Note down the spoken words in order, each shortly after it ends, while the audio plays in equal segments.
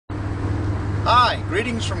Hi,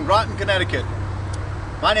 greetings from Groton, Connecticut.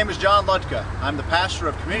 My name is John Ludka. I'm the pastor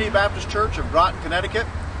of Community Baptist Church of Groton, Connecticut.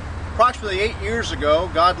 Approximately 8 years ago,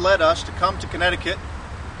 God led us to come to Connecticut,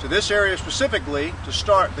 to this area specifically, to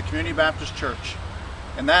start the Community Baptist Church.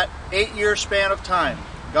 In that 8-year span of time,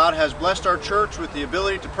 God has blessed our church with the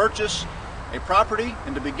ability to purchase a property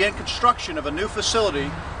and to begin construction of a new facility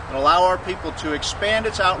that will allow our people to expand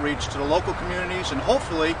its outreach to the local communities and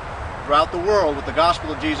hopefully throughout the world with the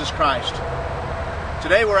gospel of Jesus Christ.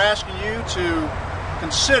 Today we're asking you to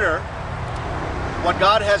consider what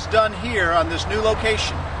God has done here on this new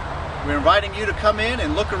location. We're inviting you to come in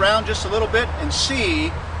and look around just a little bit and see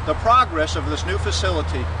the progress of this new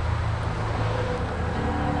facility.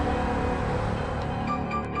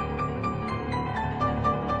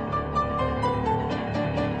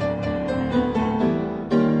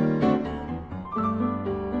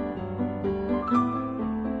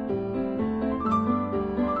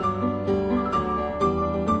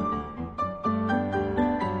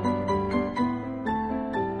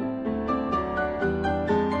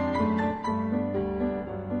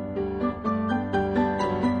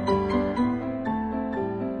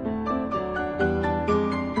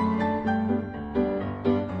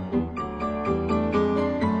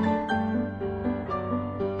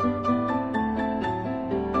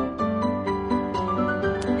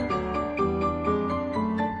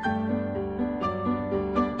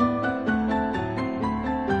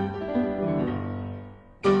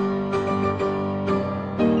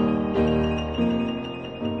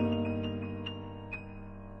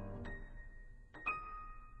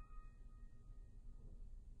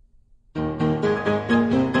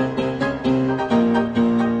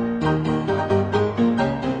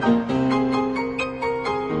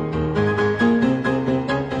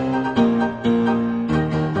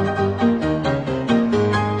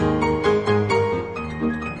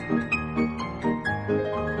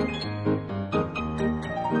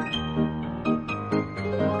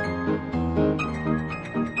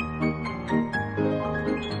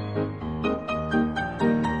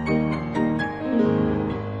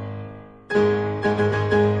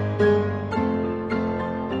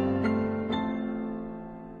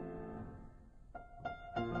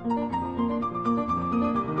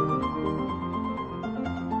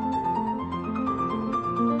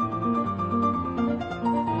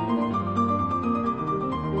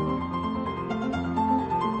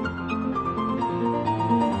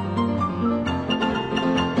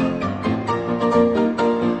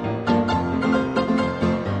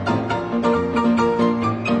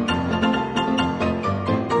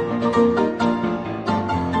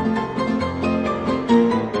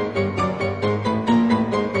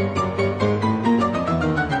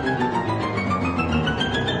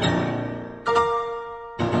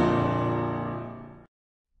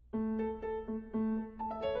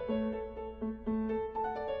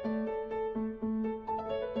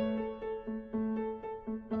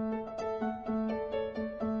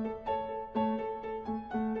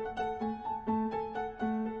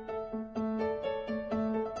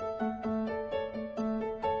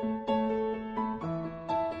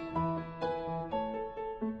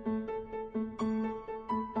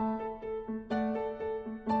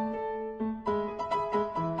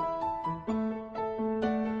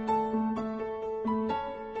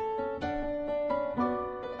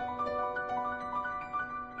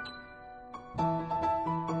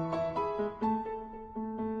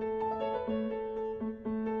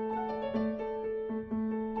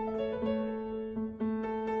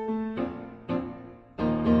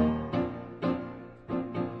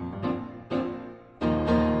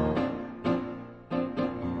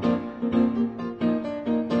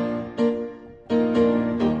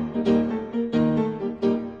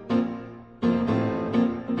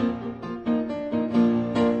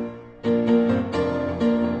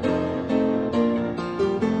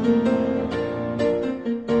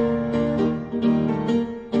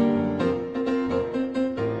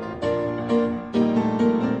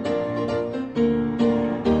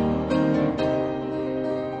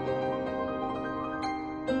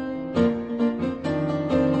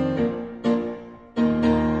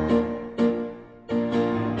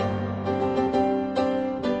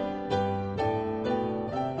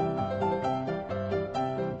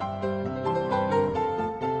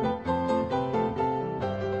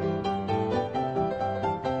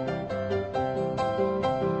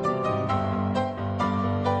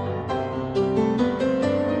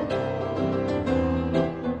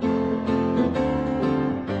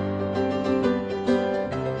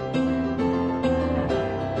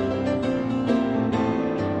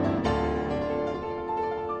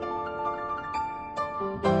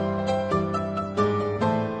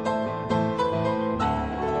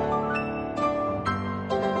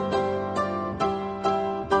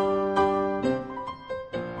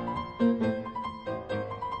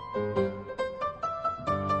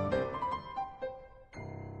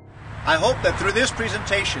 I hope that through this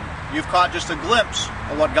presentation, you've caught just a glimpse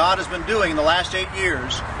of what God has been doing in the last 8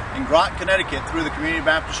 years in Groton, Connecticut through the Community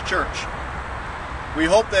Baptist Church. We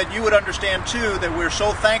hope that you would understand too that we're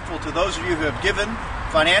so thankful to those of you who have given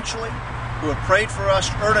financially, who have prayed for us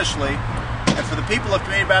earnestly, and for the people of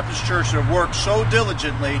Community Baptist Church that have worked so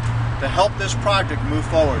diligently to help this project move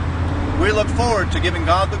forward. We look forward to giving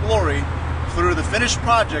God the glory through the finished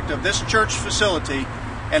project of this church facility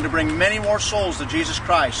and to bring many more souls to Jesus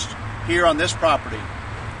Christ here on this property.